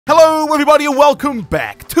Hello everybody and welcome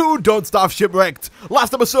back to Don't Starve Shipwrecked.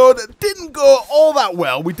 Last episode didn't go all that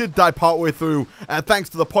well. We did die partway through thanks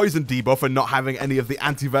to the poison debuff and not having any of the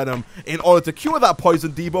anti-venom in order to cure that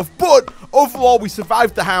poison debuff. But overall we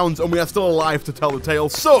survived the hounds and we are still alive to tell the tale.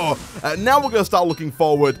 So now we're going to start looking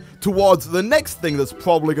forward towards the next thing that's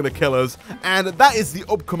probably going to kill us. And that is the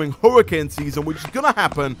upcoming hurricane season, which is going to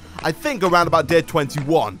happen, I think, around about day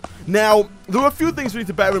 21. Now, there are a few things we need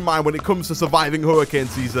to bear in mind when it comes to surviving hurricane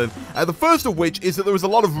season. The first of which is that there was a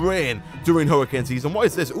lot of rain during hurricane season. What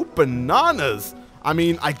is this? Ooh, bananas. I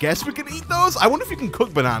mean, I guess we can eat those? I wonder if you can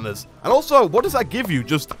cook bananas. And also, what does that give you?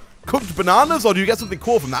 Just cooked bananas, or do you get something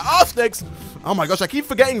cool from that? Oh, snakes! Oh my gosh, I keep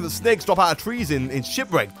forgetting that snakes drop out of trees in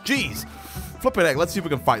Shipwrecked. Jeez. Flipping heck, let's see if we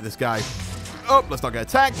can fight this guy. Oh, let's not get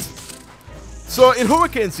attacked. So, in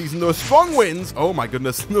hurricane season, there are strong winds. Oh my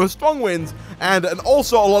goodness, there are strong winds, and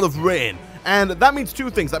also a lot of rain. And that means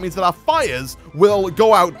two things. That means that our fires will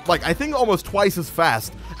go out, like, I think almost twice as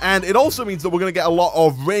fast. And it also means that we're going to get a lot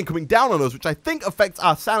of rain coming down on us, which I think affects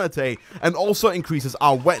our sanity and also increases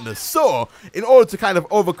our wetness. So, in order to kind of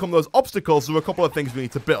overcome those obstacles, there are a couple of things we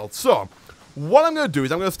need to build. So, what I'm going to do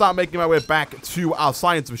is I'm going to start making my way back to our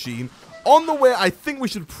science machine. On the way, I think we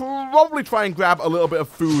should probably try and grab a little bit of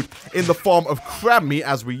food in the form of crab meat,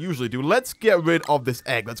 as we usually do. Let's get rid of this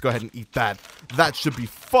egg. Let's go ahead and eat that. That should be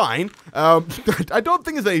fine. I don't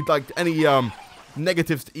think there's any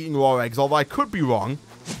negatives to eating raw eggs, although I could be wrong.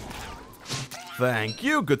 Thank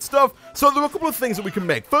you. Good stuff. So there are a couple of things that we can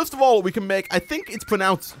make. First of all, we can make, I think it's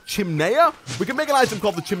pronounced chimnea. We can make an item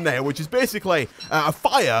called the chimnea, which is basically a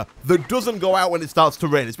fire that doesn't go out when it starts to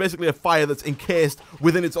rain. It's basically a fire that's encased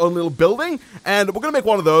within its own little building. And we're going to make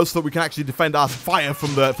one of those so that we can actually defend our fire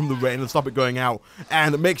from the rain and stop it going out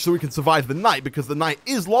and make sure we can survive the night, because the night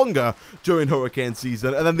is longer during hurricane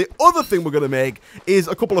season. And then the other thing we're going to make is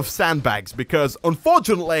a couple of sandbags, because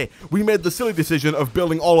unfortunately we made the silly decision of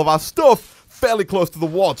building all of our stuff fairly close to the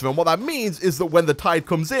water, and what that means is that when the tide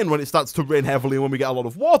comes in, when it starts to rain heavily, and when we get a lot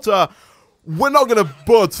of water, we're not going to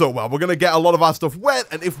board so well. We're going to get a lot of our stuff wet,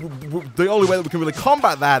 and the only way that we can really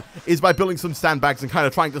combat that is by building some sandbags and kind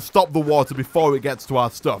of trying to stop the water before it gets to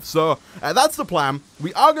our stuff. So that's the plan.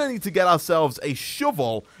 We are going to need to get ourselves a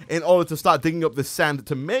shovel in order to start digging up this sand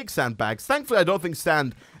to make sandbags. Thankfully, I don't think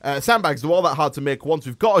sandbags are all that hard to make once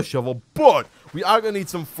we've got a shovel, but we are going to need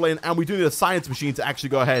some flint, and we do need a science machine to actually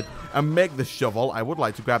go ahead and make the shovel. I would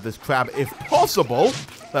like to grab this crab if possible.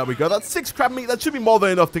 There we go. That's 6 crab meat. That should be more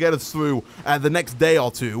than enough to get us through the next day or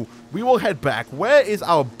two. We will head back. Where is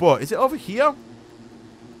our boat? Is it over here?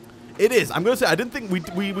 It is. I'm going to say, I didn't think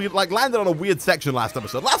we like landed on a weird section last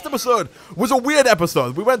episode. Last episode was a weird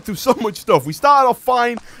episode. We went through so much stuff. We started off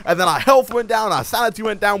fine, and then our health went down, our sanity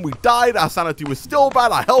went down, we died, our sanity was still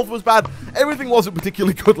bad, our health was bad. Everything wasn't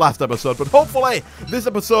particularly good last episode, but hopefully this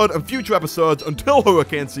episode and future episodes until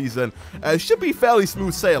hurricane season should be fairly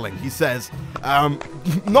smooth sailing, he says.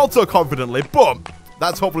 Not so confidently, but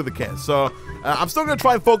that's hopefully the case. So I'm still going to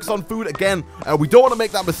try and focus on food. Again, we don't want to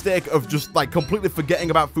make that mistake of just like completely forgetting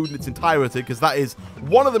about food in its entirety, because that is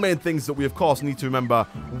one of the main things that we of course need to remember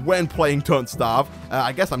when playing Don't Starve.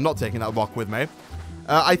 I guess I'm not taking that rock with me.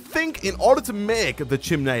 I think in order to make the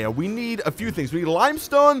chimnea, we need a few things. We need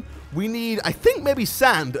limestone. We need, I think, maybe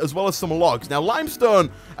sand, as well as some logs. Now, limestone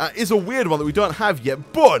is a weird one that we don't have yet,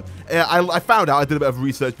 but I found out, I did a bit of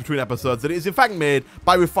research between episodes, that it is in fact made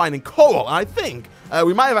by refining coral. And I think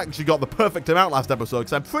we might have actually got the perfect amount last episode,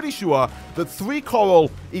 because I'm pretty sure that 3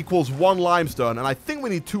 coral equals 1 limestone, and I think we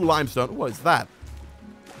need 2 limestone. What is that?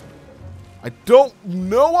 I don't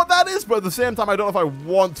know what that is, but at the same time, I don't know if I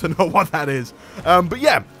want to know what that is. But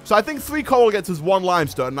yeah, so I think 3 coral gets us 1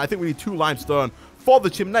 limestone, and I think we need 2 limestone for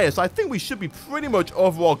the chimnea. So I think we should be pretty much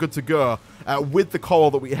overall good to go with the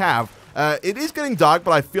coral that we have. It is getting dark,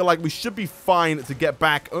 but I feel like we should be fine to get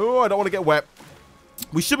back. Oh, I don't want to get wet.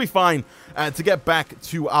 We should be fine to get back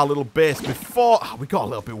to our little base before... Oh, we got a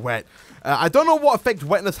little bit wet. I don't know what effect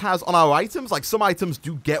wetness has on our items. Like, some items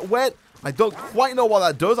do get wet. I don't quite know what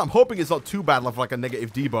that does. I'm hoping it's not too bad, like a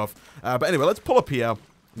negative debuff. But anyway, let's pull up here.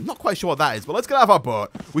 I'm not quite sure what that is, but let's get out of our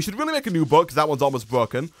boat. We should really make a new boat, because that one's almost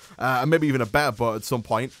broken. And maybe even a better boat at some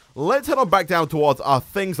point. Let's head on back down towards our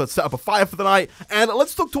things. Let's set up a fire for the night. And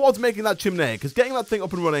let's look towards making that chimney, because getting that thing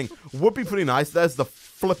up and running would be pretty nice. There's the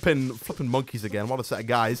flipping monkeys again. What a set of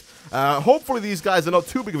guys. Hopefully these guys are not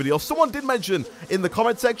too big of a deal. Someone did mention in the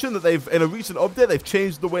comment section that they've, in a recent update, they've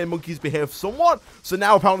changed the way monkeys behave somewhat. So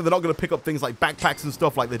now apparently they're not going to pick up things like backpacks and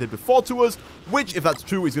stuff like they did before to us, which, if that's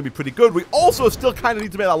true, is going to be pretty good. We also still kind of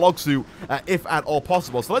need to make that log suit, if at all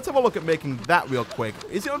possible. So let's have a look at making that real quick.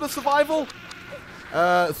 Is it under survival?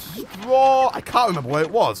 Straw. I can't remember where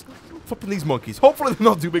it was. flipping these monkeys. Hopefully they're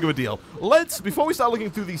not too big of a deal. Before we start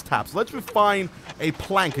looking through these taps, let's refine a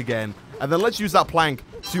plank again. And then let's use that plank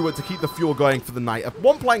to keep the fuel going for the night.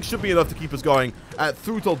 One plank should be enough to keep us going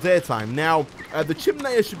through till daytime. Now, the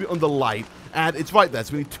chimney should be under light. And it's right there.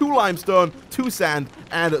 So we need 2 limestone, 2 sand,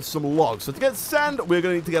 and some logs. So to get sand, we're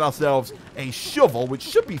going to need to get ourselves a shovel, which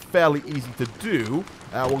should be fairly easy to do.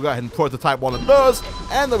 We'll go ahead and prototype one of those.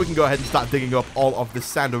 And then we can go ahead and start digging up all of the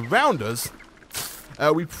sand around us.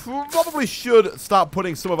 We probably should start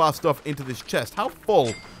putting some of our stuff into this chest. How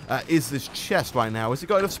full is this chest right now? Has it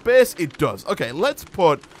got enough space? It does. Okay, let's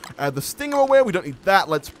put the stinger away. We don't need that.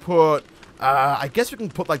 Let's put... I guess we can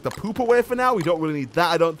put, like, the poop away for now. We don't really need that,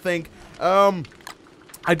 I don't think.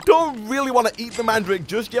 I don't really want to eat the mandrake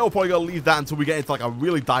just yet. We're probably going to leave that until we get into, like, a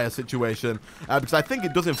really dire situation. Because I think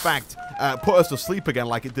it does, in fact, put us to sleep again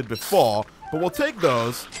like it did before. But we'll take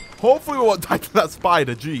those. Hopefully we won't die to that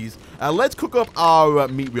spider. Jeez. Let's cook up our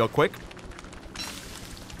meat real quick.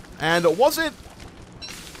 And was it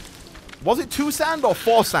 2 sand or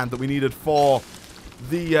 4 sand that we needed for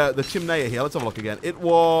the chimney here? Let's have a look again. It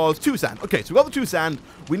was 2 sand. Okay, so we got the 2 sand.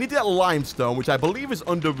 We need to get limestone, which I believe is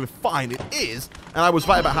under refine. It is, and I was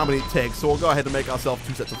right about how many it takes. So we'll go ahead and make ourselves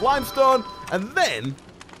 2 sets of limestone, and then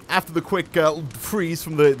after the quick freeze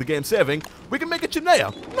from the game saving, we can make a chimney.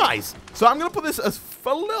 Nice. So I'm going to put this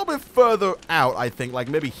a little bit further out, I think, like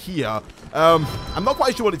maybe here. I'm not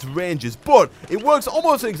quite sure what its range is, but it works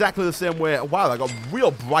almost in exactly the same way. Wow, that got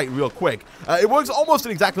real bright real quick. It works almost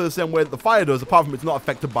in exactly the same way that the fire does, apart from it's not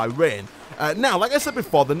affected by rain. Now, like I said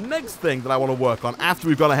before, the next thing that I want to work on after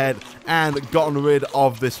we've gone ahead and gotten rid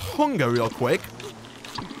of this hunger real quick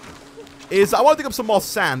is I want to dig up some more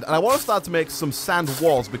sand, and I want to start to make some sand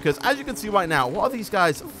walls, because as you can see right now, what are these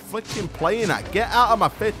guys freaking playing at? Get out of my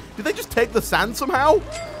face. Did they just take the sand somehow?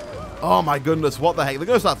 Oh my goodness, what the heck? They're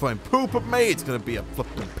going to start throwing poop at me. It's going to be a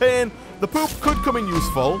flipping pain. The poop could come in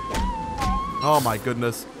useful. Oh my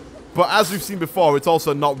goodness. But as we've seen before, it's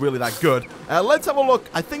also not really that good. Let's have a look.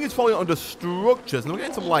 I think it's probably under structures. And we're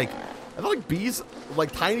getting some, like, are there, like, bees,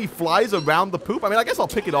 like, tiny flies around the poop? I mean, I guess I'll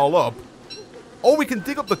pick it all up. Oh, we can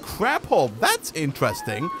dig up the crab hole. That's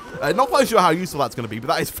interesting. Not quite sure how useful that's going to be, but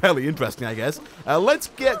that is fairly interesting, I guess. Let's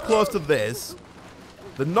get close to this.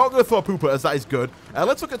 They're not going to throw poop at us. That is good.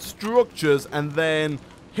 Let's look at structures, and then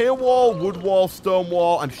hair wall, wood wall, stone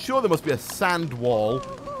wall. I'm sure there must be a sand wall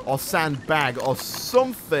or sand bag or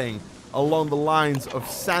something along the lines of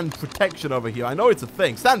sand protection over here. I know it's a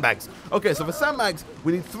thing. Sandbags. Okay, so for sandbags,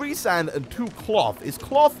 we need 3 sand and 2 cloth. Is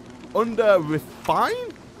cloth under refine?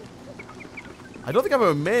 I don't think I've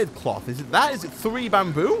ever made cloth. Is it that? Is it 3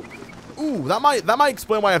 bamboo? Ooh, that might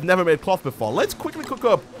explain why I've never made cloth before. Let's quickly cook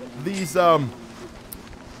up these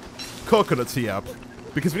coconuts here,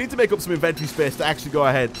 because we need to make up some inventory space to actually go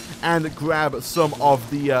ahead and grab some of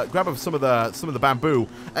the bamboo.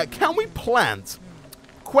 Can we plant?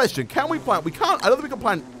 Question: can we plant? We can't. I don't think we can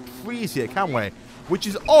plant trees here, can we? Which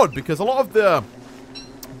is odd, because a lot of the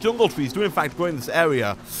jungle trees do in fact grow in this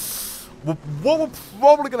area. What we're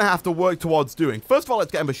probably going to have to work towards doing. First of all,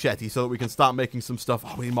 let's get a machete so that we can start making some stuff.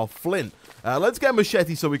 Oh, we need more flint. Let's get a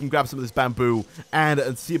machete so we can grab some of this bamboo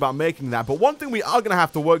and see about making that. But one thing we are going to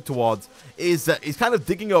have to work towards is kind of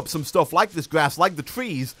digging up some stuff like this grass, like the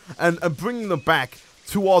trees, and bringing them back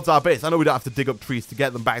towards our base. I know we don't have to dig up trees to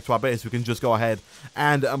get them back to our base. We can just go ahead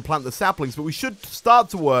and plant the saplings. But we should start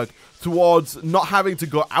to work towards not having to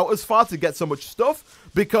go out as far to get so much stuff.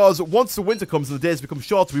 Because once the winter comes and the days become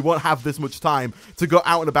shorter, we won't have this much time to go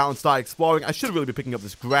out and about and start exploring. I should really be picking up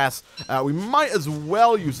this grass. We might as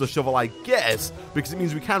well use the shovel, I guess, because it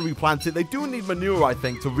means we can replant it. They do need manure, I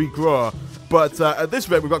think, to regrow. But at this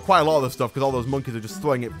rate, we've got quite a lot of this stuff because all those monkeys are just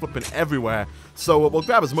throwing it flipping everywhere. So we'll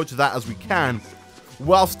grab as much of that as we can,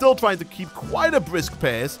 while still trying to keep quite a brisk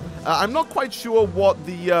pace. I'm not quite sure what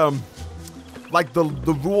the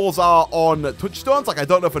the rules are on touchstones. Like, I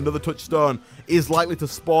don't know if another touchstone is likely to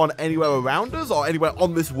spawn anywhere around us or anywhere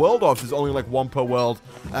on this world, or if there's only like 1 per world.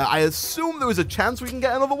 I assume there is a chance we can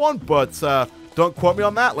get another one, but don't quote me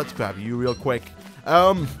on that. Let's grab you real quick.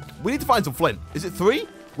 We need to find some flint. Is it 3?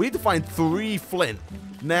 We need to find 3 flint.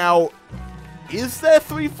 Now, is there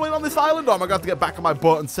 3 flint on this island, or am I going to have to get back on my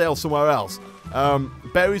boat and sail somewhere else?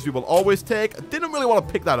 Berries we will always take. I didn't really want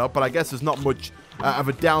to pick that up, but I guess there's not much of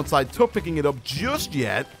a downside to picking it up just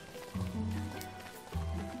yet.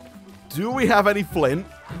 Do we have any flint?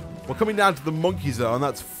 We're coming down to the monkey zone.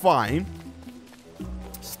 That's fine.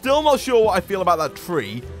 Still not sure what I feel about that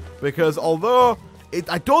tree, because although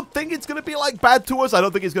I don't think it's going to be like bad to us, I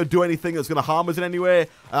don't think it's going to do anything that's going to harm us in any way.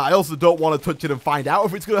 I also don't want to touch it and find out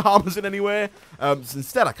if it's going to harm us in any way. So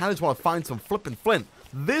instead, I kind of just want to find some flipping flint.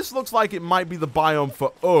 This looks like it might be the biome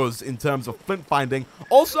for us in terms of flint finding.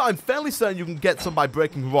 Also, I'm fairly certain you can get some by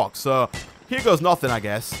breaking rocks. So, here goes nothing, I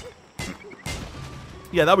guess.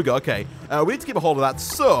 Yeah, there we go. Okay. We need to keep a hold of that.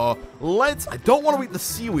 So, let's... I don't want to eat the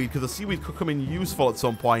seaweed because the seaweed could come in useful at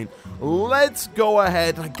some point. Let's go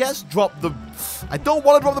ahead and I guess drop the... I don't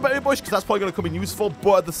want to drop the berry bush because that's probably going to come in useful.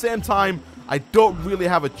 But at the same time, I don't really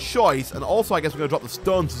have a choice. And also, I guess we're going to drop the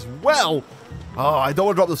stones as well. Oh, I don't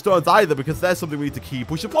want to drop the stones either because there's something we need to keep.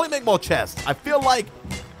 We should probably make more chests. I feel like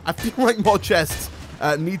more chests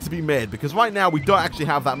need to be made because right now we don't actually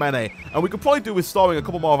have that many, and we could probably do with storing a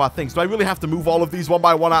couple more of our things. Do I really have to move all of these one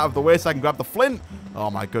by one out of the way so I can grab the flint? Oh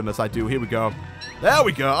my goodness, I do. Here we go. There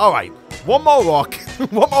we go. All right, one more rock.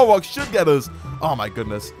 One more rock should get us. Oh my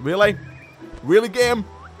goodness, really game?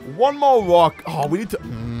 One more rock. Oh, we need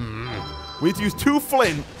to use 2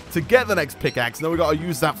 flint to get the next pickaxe, and then we got to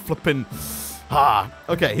use that flipping...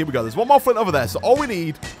 okay, here we go. There's one more flint over there, so all we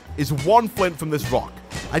need is 1 flint from this rock.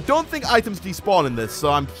 I don't think items despawn in this, so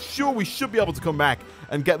I'm sure we should be able to come back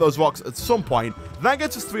and get those rocks at some point. That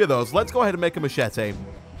gets us 3 of those. Let's go ahead and make a machete.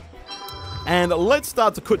 And let's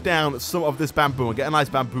start to cut down some of this bamboo and get a nice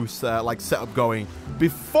bamboo setup going.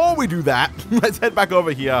 Before we do that, let's head back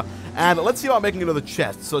over here and let's see about making another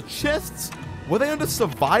chest. So chests, were they under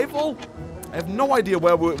survival? I have no idea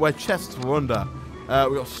where chests were under.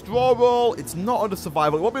 We got straw roll. It's not under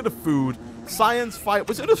survival. It won't be under food. Science, fight.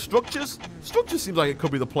 Was it under structures? Structures seems like it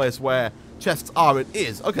could be the place where chests are. It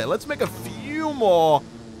is. Okay, let's make a few more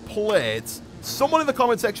plates. Someone in the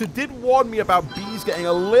comment section did warn me about bees getting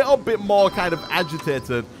a little bit more kind of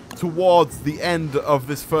agitated towards the end of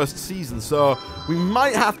this first season. So we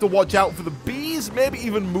might have to watch out for the bees. Maybe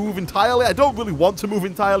even move entirely. I don't really want to move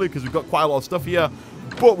entirely because we've got quite a lot of stuff here.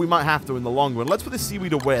 But we might have to in the long run. Let's put this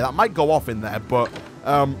seaweed away. That might go off in there, but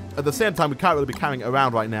at the same time, we can't really be carrying it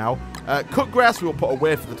around right now. Cut grass we will put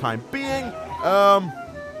away for the time being.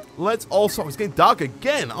 Let's also... It's getting dark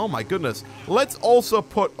again. Oh, my goodness. Let's also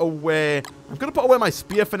put away... I'm going to put away my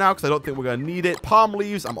spear for now because I don't think we're going to need it. Palm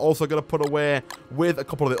leaves I'm also going to put away with a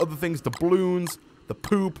couple of the other things. The balloons, the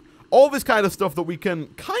poop, all this kind of stuff that we can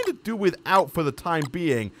kind of do without for the time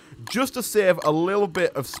being, just to save a little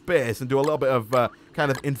bit of space and do a little bit of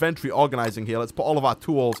kind of inventory organizing here. Let's put all of our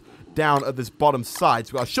tools down at this bottom side.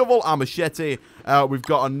 So we've got a shovel, our machete. We've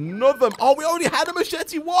got another... Oh, we already had a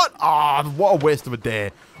machete? What? Ah, what a waste of a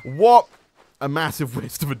day. What a massive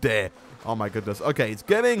waste of a day. Oh, my goodness. Okay, it's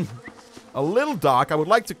getting a little dark. I would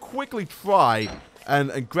like to quickly try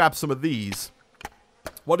and grab some of these.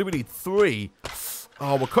 What do we need? 3.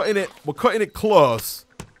 Oh, we're cutting it close.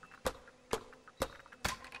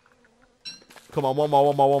 Come on, one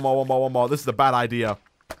more. This is a bad idea.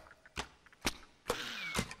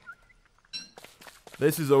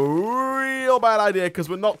 This is a real bad idea because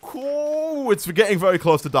we're not cool. It's getting very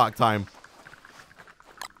close to dark time.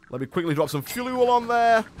 Let me quickly drop some fuel on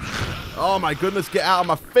there. Oh my goodness, get out of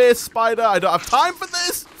my face, spider. I don't have time for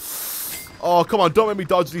this. Oh, come on, don't make me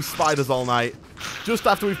dodge these spiders all night. Just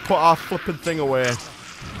after we've put our flipping thing away.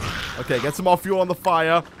 Okay, get some more fuel on the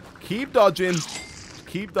fire. Keep dodging.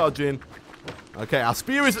 Keep dodging. Okay, our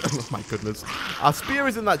spear is... Oh my goodness. Our spear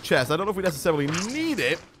is in that chest. I don't know if we necessarily need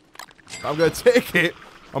it. I'm going to take it,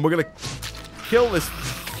 and we're going to kill this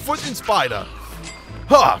freaking spider.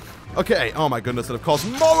 Huh. Okay, oh my goodness, and of course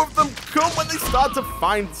more of them come when they start to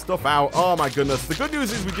find stuff out. Oh my goodness. The good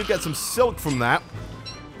news is we did get some silk from that.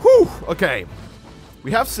 Whew, okay.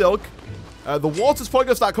 We have silk. The water's probably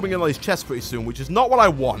going to start coming in on these chests pretty soon, which is not what I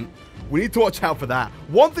want. We need to watch out for that.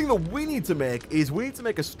 One thing that we need to make is we need to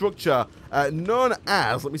make a structure known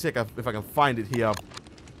as... Let me see if I can find it here.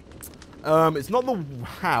 It's not the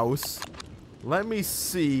house. Let me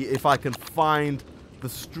see if I can find the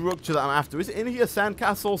structure that I'm after. Is it in here?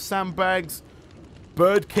 Sandcastle, sandbags,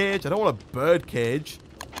 bird cage. I don't want a bird cage.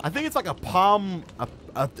 I think it's like a palm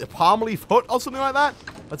leaf hut or something like that.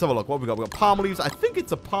 Let's have a look. What have we got? We've got palm leaves. I think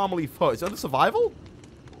it's a palm leaf hut. Is it under survival?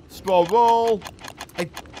 Straw roll. I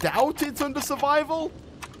doubt it's under survival,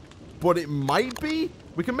 but it might be.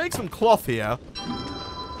 We can make some cloth here.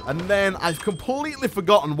 And then I've completely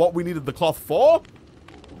forgotten what we needed the cloth for.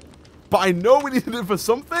 But I know we needed it for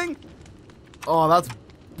something. Oh, that's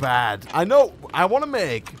bad. I know. I want to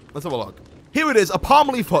make... Let's have a look. Here it is, a palm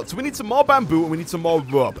leaf hut. So we need some more bamboo and we need some more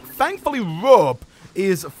rope. Thankfully, rope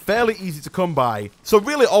is fairly easy to come by. So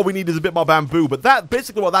really all we need is a bit more bamboo. But that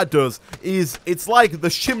basically what that does is it's like the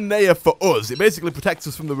chimney for us. It basically protects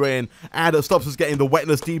us from the rain and it stops us getting the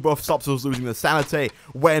wetness debuff, stops us losing the sanity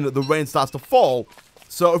when the rain starts to fall.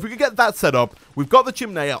 So if we could get that set up, we've got the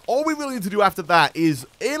chimney. All we really need to do after that is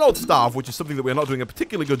not starve, which is something that we're not doing a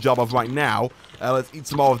particularly good job of right now. Let's eat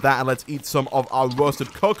some more of that, and let's eat some of our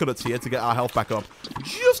roasted coconuts here to get our health back up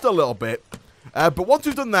just a little bit. But once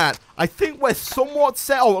we've done that, I think we're somewhat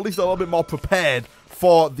set, or at least a little bit more prepared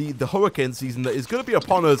for the hurricane season that is going to be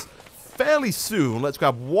upon us fairly soon. Let's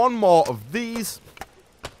grab one more of these.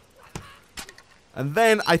 And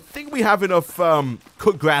then I think we have enough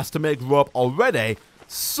cut grass to make rope already.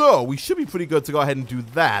 So, we should be pretty good to go ahead and do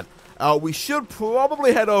that. We should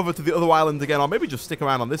probably head over to the other island again, or maybe just stick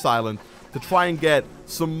around on this island to try and get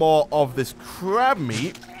some more of this crab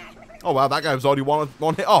meat. Oh, wow, that guy was already one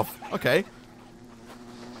hit off. Okay.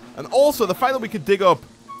 And also, the fact that we could dig up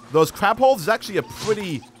those crab holes is actually a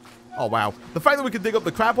pretty... Oh, wow. The fact that we could dig up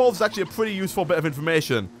the crab holes is actually a pretty useful bit of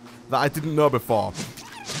information that I didn't know before.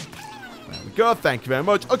 There we go. Thank you very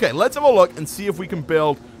much. Okay, let's have a look and see if we can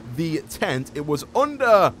build the tent. It was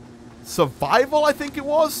under survival, I think it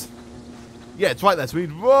was. Yeah, it's right there. So we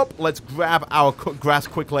need rope. Let's grab our cut grass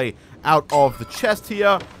quickly out of the chest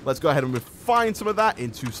here. Let's go ahead and refine some of that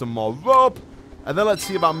into some more rope. And then let's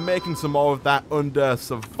see about making some more of that under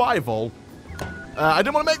survival. I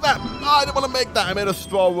didn't want to make that. I didn't want to make that. I made a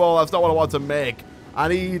straw roll. That's not what I want to make. I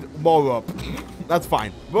need more rope. That's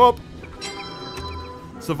fine. Rope.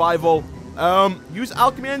 Survival. Use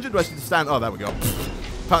alchemy engine. Do I need to stand? Oh, there we go.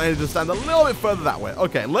 Apparently I need to stand a little bit further that way.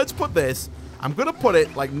 Okay, let's put this. I'm going to put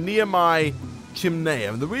it, like, near my chimney.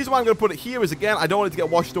 And the reason why I'm going to put it here is, again, I don't want it to get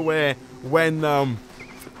washed away when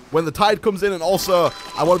the tide comes in. And also,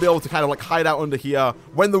 I want to be able to kind of, like, hide out under here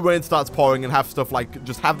when the rain starts pouring and have stuff like,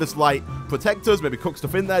 just have this light protect us, maybe cook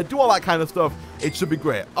stuff in there, do all that kind of stuff. It should be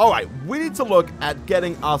great. All right, we need to look at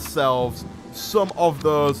getting ourselves some of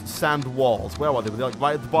those sand walls. Where are they? They're, like,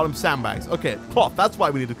 right at the bottom, sandbags. Okay, cloth. That's why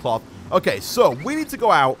we need a cloth. Okay, so we need to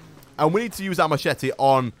go out and we need to use our machete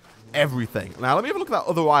on everything. Now, let me have a look at that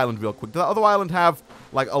other island real quick. Did that other island have,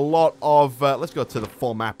 like, a lot of... let's go to the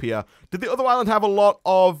full map here. Did the other island have a lot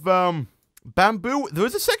of bamboo? There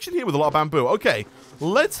is a section here with a lot of bamboo. Okay,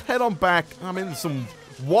 let's head on back. I mean, there's some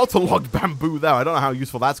waterlogged bamboo there. I don't know how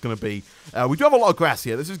useful that's going to be. We do have a lot of grass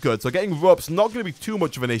here. This is good. So getting ropes not going to be too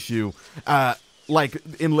much of an issue. Like,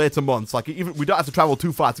 in later months. Like, even we don't have to travel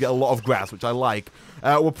too far to get a lot of grass, which I like.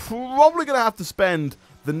 We're probably going to have to spend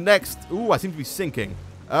the next... Ooh, I seem to be sinking.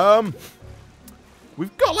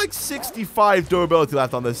 We've got, like, 65 durability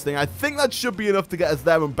left on this thing. I think that should be enough to get us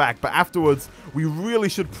there and back. But afterwards, we really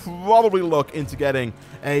should probably look into getting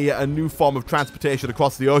a new form of transportation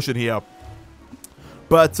across the ocean here.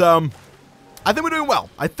 But, I think we're doing well.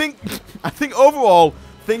 I think overall...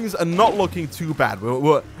 things are not looking too bad.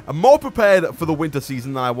 We're more prepared for the winter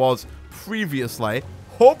season than I was previously.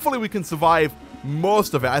 Hopefully we can survive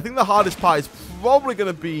most of it. I think the hardest part is probably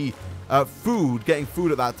going to be food, getting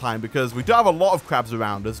food at that time, because we do have a lot of crabs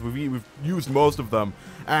around us. We've used most of them.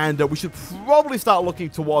 And we should probably start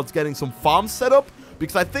looking towards getting some farms set up,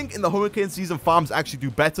 because I think in the hurricane season, farms actually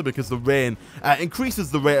do better because the rain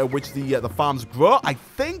increases the rate at which the farms grow. I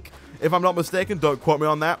think, if I'm not mistaken, don't quote me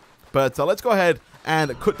on that. But let's go ahead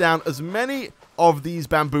and cut down as many of these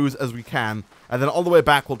bamboos as we can, and then on the way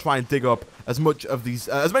back we'll try and dig up as much of these,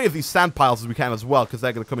 as many of these sand piles as we can as well, because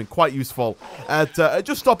they're going to come in quite useful at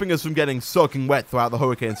just stopping us from getting soaking wet throughout the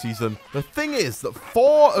hurricane season. The thing is that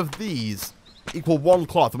 4 of these equal 1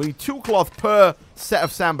 cloth, and we need 2 cloth per set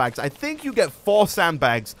of sandbags. I think you get 4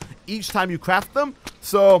 sandbags each time you craft them,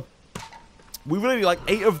 so we really need like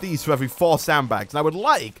 8 of these for every 4 sandbags, and I would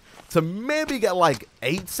like to maybe get like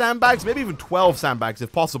 8 sandbags, maybe even 12 sandbags if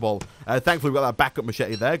possible. Thankfully, we got that backup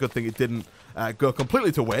machete there. Good thing it didn't go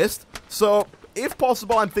completely to waste. So, if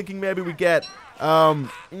possible, I'm thinking maybe we get,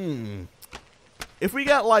 if we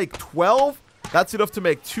get like 12, that's enough to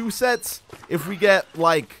make 2 sets. If we get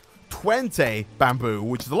like 20 bamboo,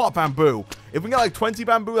 which is a lot of bamboo, if we get like 20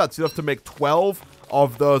 bamboo, that's enough to make 12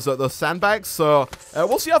 of those sandbags. So,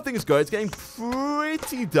 we'll see how things go. It's getting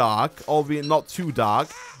pretty dark, albeit not too dark.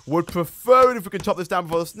 Would prefer it if we can chop this down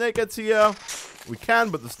before the snake gets here. We can,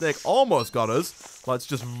 but the snake almost got us. Let's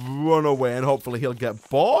just run away and hopefully he'll get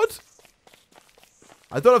bored.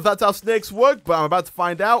 I don't know if that's how snakes work, but I'm about to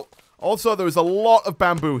find out. Also, there is a lot of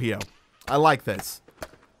bamboo here. I like this.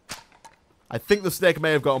 I think the snake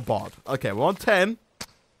may have gotten bored. Okay, we're on 10.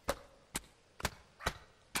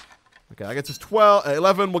 Okay, that gets us 12,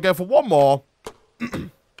 11. We'll go for 1 more.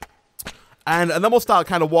 and then we'll start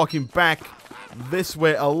kind of walking back this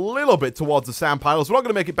way a little bit towards the sand piles. We're not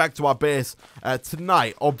going to make it back to our base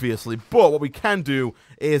tonight, obviously, but what we can do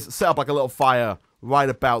is set up like a little fire right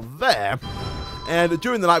about there, And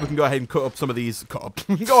during the night, we can go ahead and cut up some of these,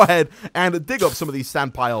 go ahead and dig up some of these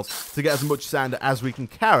sand piles to get as much sand as we can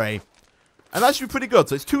carry. And that should be pretty good.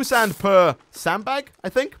 So it's 2 sand per sandbag, I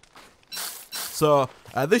think. So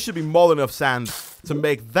this should be more than enough sand to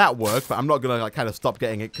make that work, but I'm not going to like kind of stop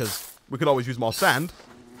getting it because we could always use more sand.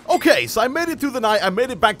 Okay, so I made it through the night. I made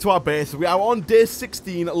it back to our base. We are on day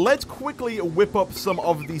 16. Let's quickly whip up some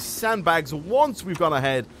of these sandbags once we've gone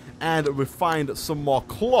ahead and refined some more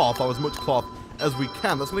cloth, or as much cloth as we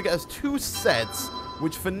can. That's going to get us 2 sets,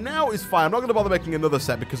 which for now is fine. I'm not going to bother making another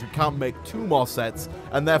set because we can't make 2 more sets,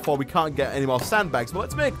 and therefore we can't get any more sandbags. But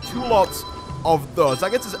let's make 2 lots of those.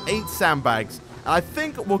 That gets us 8 sandbags. And I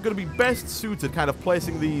think we're going to be best suited kind of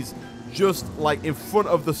placing these just like in front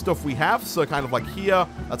of the stuff we have. So kind of like here.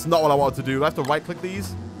 That's not what I wanted to do. Do I have to right click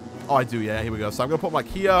these? Oh, I do, yeah. Here we go. So I'm going to put them like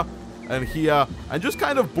here and just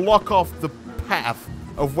kind of block off the path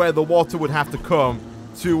of where the water would have to come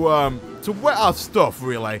to wet our stuff,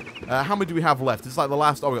 really. How many do we have left? It's like the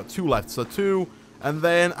last... Oh, we got 2 left. So 2... And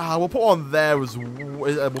then, we'll put one there as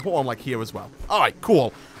we'll put one like here as well. Alright,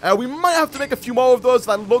 cool. We might have to make a few more of those.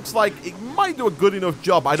 That looks like it might do a good enough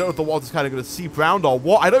job. I don't know if the water's kind of going to seep around or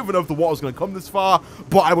what. I don't even know if the water's going to come this far,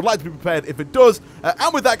 but I would like to be prepared if it does.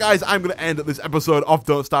 And with that, guys, I'm going to end this episode of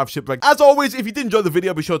Don't Starve Shipwrecked. As always, if you did enjoy the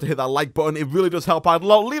video, be sure to hit that like button. It really does help out a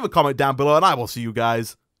lot. Leave a comment down below, and I will see you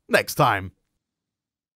guys next time.